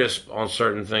crisp on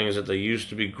certain things that they used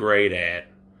to be great at,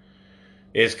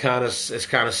 it's kind of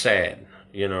sad,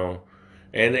 you know.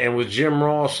 And with Jim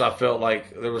Ross, I felt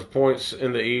like there was points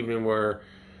in the evening where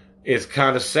it's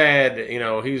kind of sad, you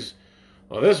know.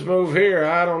 Well, this move here,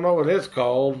 I don't know what it's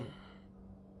called.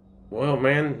 Well,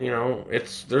 man, you know,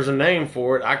 there's a name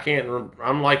for it.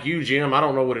 I'm like you, Jim. I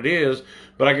don't know what it is,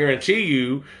 but I guarantee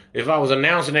you, if I was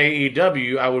announcing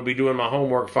AEW, I would be doing my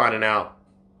homework, finding out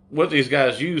what these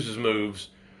guys use as moves.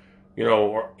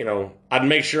 I'd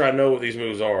make sure I know what these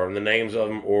moves are and the names of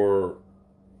them or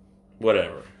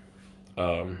whatever.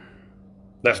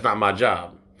 That's not my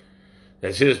job.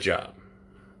 That's his job.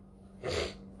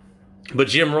 But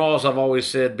Jim Ross, I've always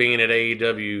said, being at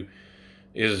AEW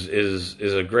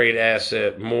is a great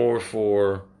asset, more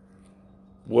for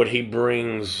what he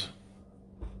brings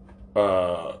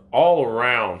all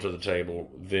around to the table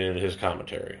than his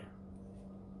commentary.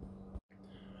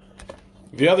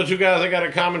 The other two guys I got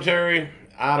at commentary,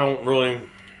 I don't really,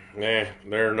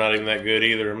 they're not even that good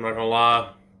either. I'm not gonna lie.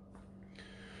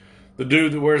 The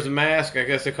dude that wears the mask, I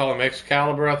guess they call him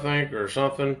Excalibur, I think, or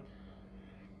something.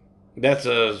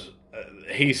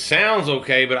 He sounds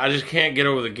okay, but I just can't get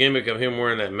over the gimmick of him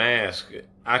wearing that mask.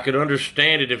 I could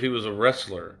understand it if he was a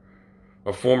wrestler,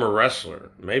 a former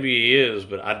wrestler. Maybe he is,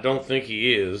 but I don't think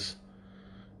he is.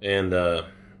 And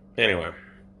anyway,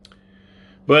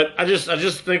 but I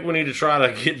just think we need to try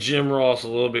to get Jim Ross a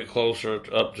little bit closer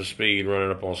up to speed,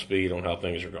 running up on speed on how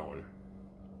things are going.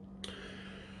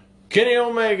 Kenny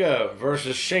Omega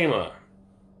versus Shima.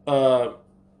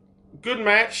 Good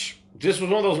match. This was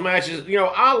one of those matches, you know,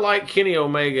 I like Kenny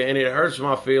Omega, and it hurts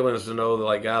my feelings to know that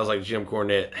like guys like Jim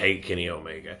Cornette hate Kenny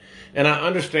Omega. And I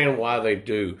understand why they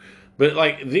do. But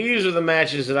like these are the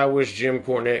matches that I wish Jim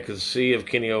Cornette could see of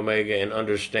Kenny Omega and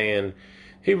understand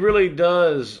he really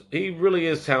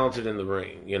is talented in the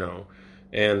ring, you know.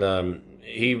 And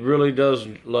he really does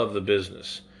love the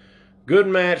business. Good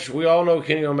match. We all know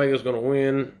Kenny Omega's going to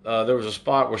win. There was a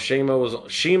spot where Shima,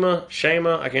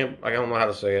 I don't know how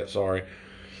to say it, sorry.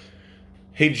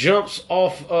 He jumps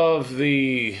off of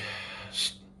the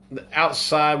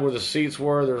outside where the seats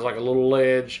were. There's like a little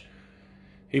ledge.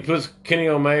 He puts Kenny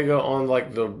Omega on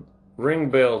like the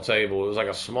ring bell table. It was like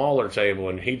a smaller table.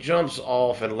 And he jumps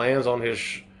off and lands on his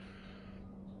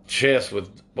chest with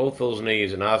both those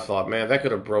knees. And I thought, man, that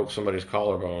could have broke somebody's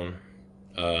collarbone.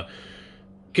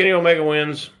 Kenny Omega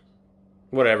wins.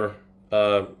 Whatever.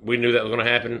 We knew that was going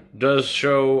to happen. Does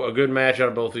show a good match out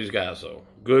of both these guys, though.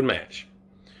 Good match.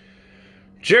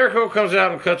 Jericho comes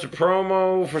out and cuts a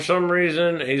promo for some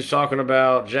reason. He's talking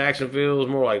about Jacksonville is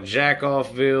more like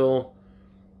Jackoffville.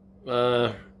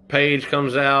 Page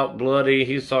comes out, bloody.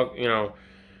 He's talking,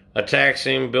 attacks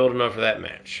him, building up for that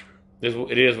match.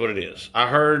 It is what it is. I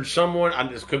heard someone,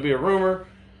 this could be a rumor,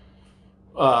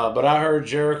 but I heard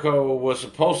Jericho was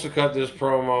supposed to cut this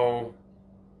promo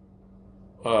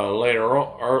later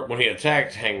on, or when he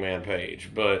attacked Hangman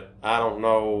Page, but I don't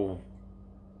know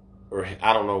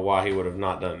why he would have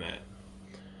not done that.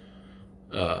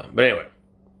 But anyway,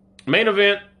 main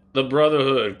event, the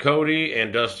Brotherhood, Cody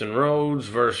and Dustin Rhodes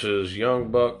versus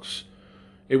Young Bucks.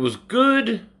 It was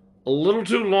good, a little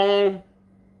too long.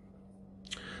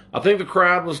 I think the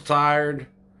crowd was tired.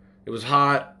 It was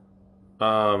hot.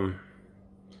 But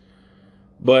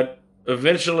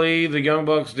eventually the Young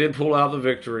Bucks did pull out the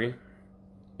victory.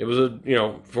 It was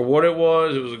for what it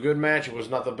was a good match. It was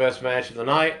not the best match of the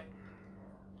night.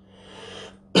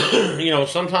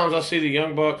 Sometimes I see the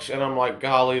Young Bucks and I'm like,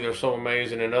 golly, they're so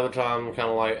amazing. And other times I'm kind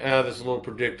of like, this is a little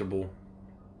predictable.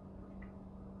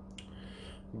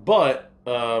 But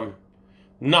not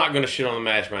going to shit on the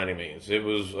match by any means. It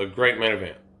was a great main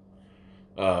event.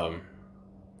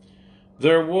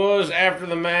 There was, after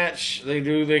the match,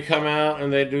 they come out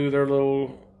and they do their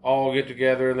little all get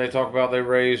together and they talk about they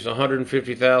raised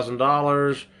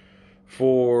 $150,000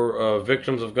 for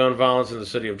victims of gun violence in the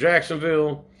city of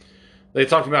Jacksonville. They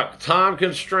talked about time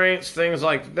constraints, things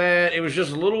like that. It was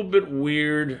just a little bit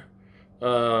weird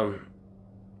how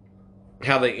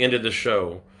they ended the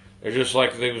show. It's just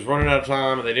like they was running out of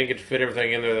time and they didn't get to fit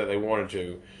everything in there that they wanted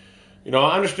to.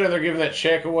 I understand they're giving that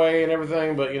check away and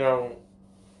everything, but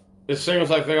it seems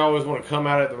like they always want to come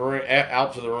out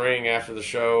out to the ring after the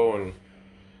show, and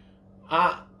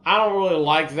I don't really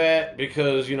like that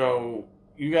because you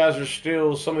guys are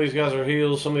still, some of these guys are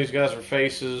heels, some of these guys are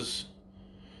faces.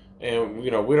 And we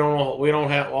don't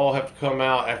all have to come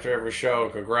out after every show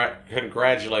and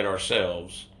congratulate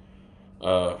ourselves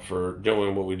for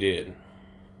doing what we did.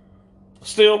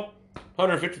 Still,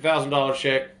 $150,000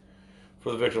 check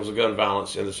for the victims of gun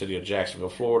violence in the city of Jacksonville,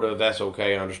 Florida. That's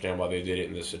okay. I understand why they did it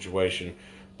in this situation.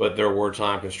 But there were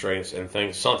time constraints and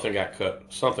things. Something got cut.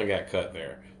 Something got cut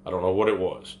there. I don't know what it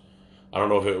was. I don't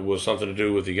know if it was something to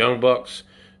do with the Young Bucks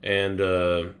and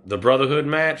the Brotherhood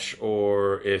match,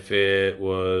 or if it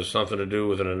was something to do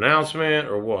with an announcement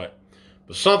or what.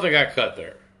 But something got cut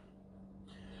there.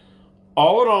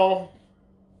 All in all,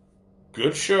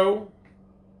 good show.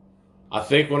 I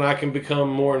think when I can become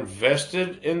more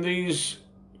invested in these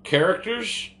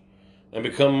characters and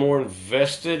become more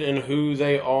invested in who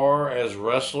they are as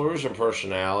wrestlers and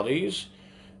personalities,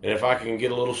 and if I can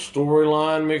get a little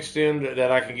storyline mixed in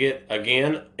that I can get,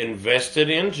 again, invested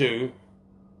into,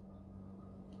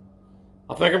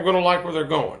 I think I'm going to like where they're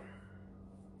going.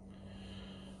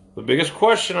 The biggest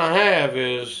question I have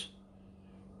is,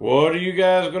 what are you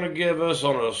guys going to give us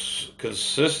on a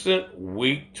consistent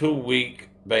week-to-week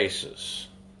basis?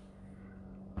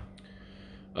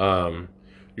 You're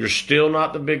still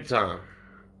not the big time.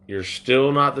 You're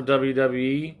still not the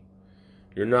WWE.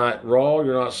 You're not Raw.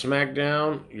 You're not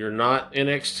SmackDown. You're not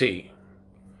NXT.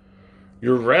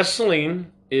 Your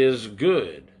wrestling is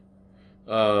good.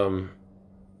 Your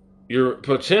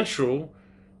potential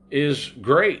is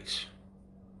great.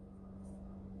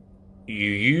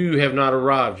 You have not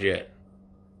arrived yet,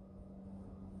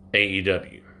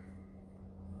 AEW.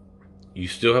 You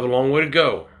still have a long way to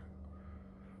go.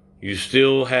 You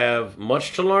still have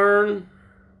much to learn,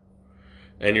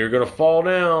 and you're going to fall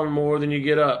down more than you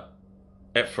get up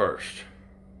at first.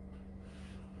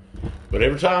 But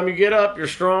every time you get up, you're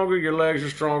stronger, your legs are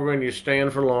stronger, and you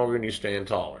stand for longer, and you stand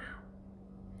taller.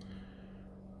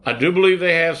 I do believe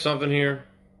they have something here.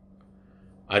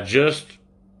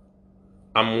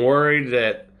 I'm worried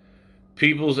that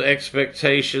people's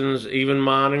expectations, even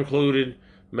mine included,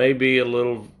 may be a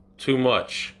little too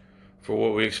much for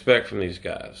what we expect from these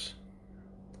guys.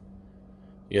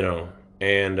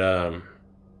 And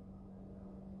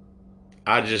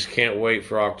I just can't wait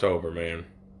for October, man.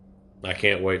 I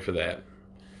can't wait for that.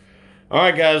 All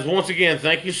right, guys, once again,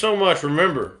 thank you so much.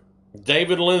 Remember,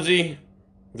 David Lindsay,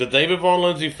 the David Vaughn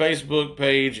Lindsay Facebook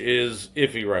page is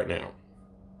iffy right now.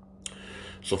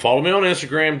 So follow me on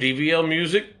Instagram, DVL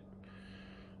Music.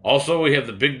 Also, we have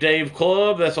the Big Dave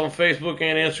Club. That's on Facebook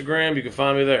and Instagram. You can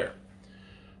find me there.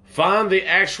 Find the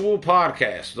actual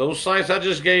podcast. Those sites I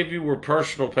just gave you were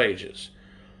personal pages.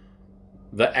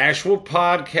 The actual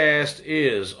podcast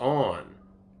is on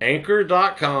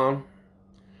Anchor.com,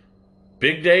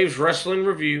 Big Dave's Wrestling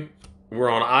Review.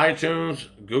 We're on iTunes,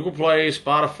 Google Play,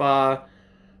 Spotify,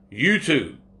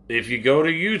 YouTube. If you go to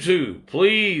YouTube,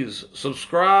 please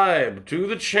subscribe to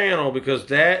the channel because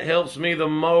that helps me the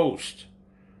most.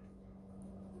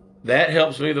 That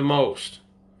helps me the most.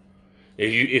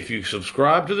 If you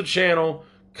subscribe to the channel,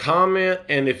 comment,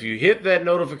 and if you hit that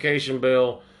notification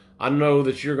bell, I know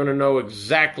that you're going to know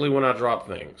exactly when I drop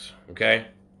things, okay?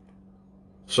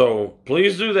 So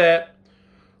please do that.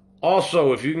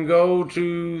 Also, if you can go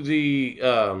to the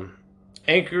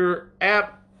Anchor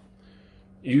app,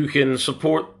 you can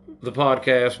support the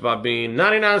podcast by being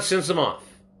 99 cents a month.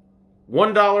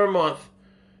 $1 a month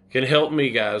can help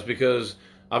me, guys, because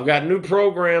I've got new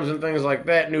programs and things like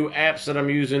that, new apps that I'm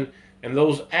using, and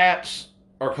those apps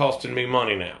are costing me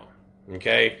money now,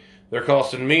 okay? They're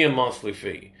costing me a monthly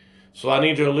fee. So I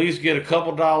need to at least get a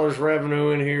couple dollars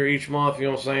revenue in here each month, you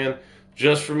know what I'm saying,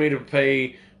 just for me to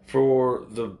pay for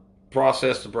the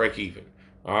process to break even.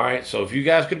 All right, so if you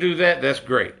guys could do that, that's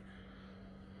great.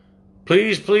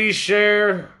 Please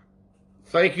share.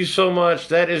 Thank you so much.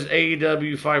 That is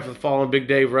AEW Fight for the Fallen Big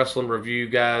Dave Wrestling Review,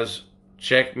 guys.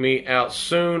 Check me out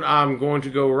soon. I'm going to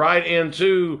go right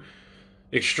into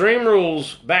Extreme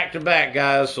Rules back-to-back,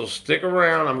 guys, so stick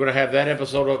around. I'm going to have that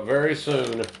episode up very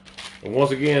soon. And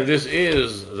once again, this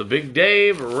is the Big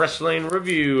Dave Wrestling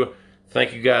Review.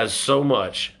 Thank you guys so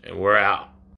much, and we're out.